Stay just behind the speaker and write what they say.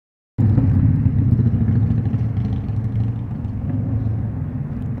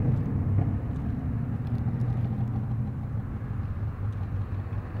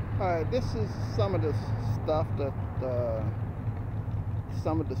This is some of the stuff that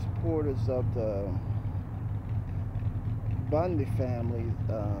some of the supporters of the Bundy family,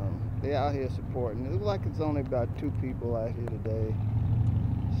 they're out here supporting. It looks like it's only about 2 people out here today.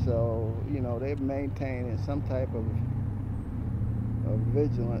 So, you know, they're maintaining some type of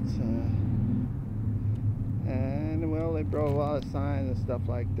vigilance. And, well, they brought a lot of signs and stuff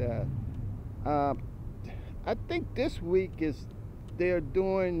like that. I think this week they're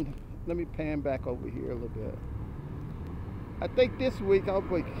doing, let me pan back over here a little bit. I think this week, I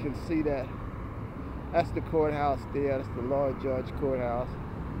hope you can see that. That's the courthouse there. That's the Lord Judge courthouse.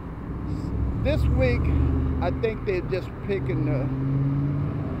 This week, I think they're just picking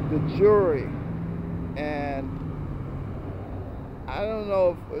the jury. And I don't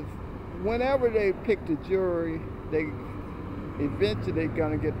know if whenever they pick the jury, they eventually they're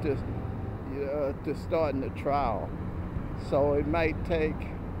gonna get to starting the trial. So it might take,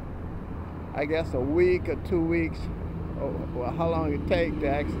 I guess, a week or 2 weeks, or how long it takes to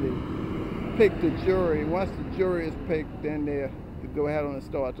actually pick the jury. Once the jury is picked, then they go ahead and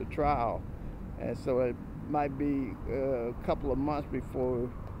start the trial. And so it might be a couple of months before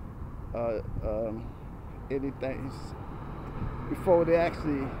before they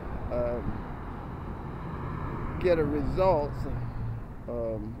actually get a result.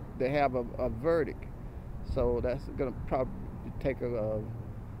 They have a verdict. So that's going to probably take a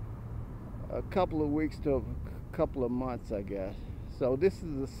couple of weeks to a couple of months, I guess. So this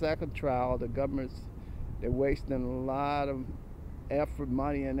is the second trial. The they're wasting a lot of effort,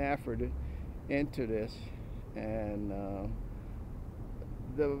 money and effort into this. And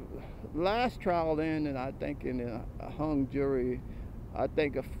the last trial ended, I think, in a hung jury. I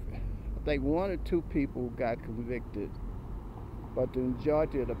think 1 or 2 people got convicted, but the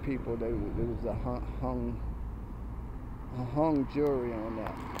majority of the people, there was a hung jury on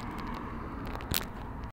that.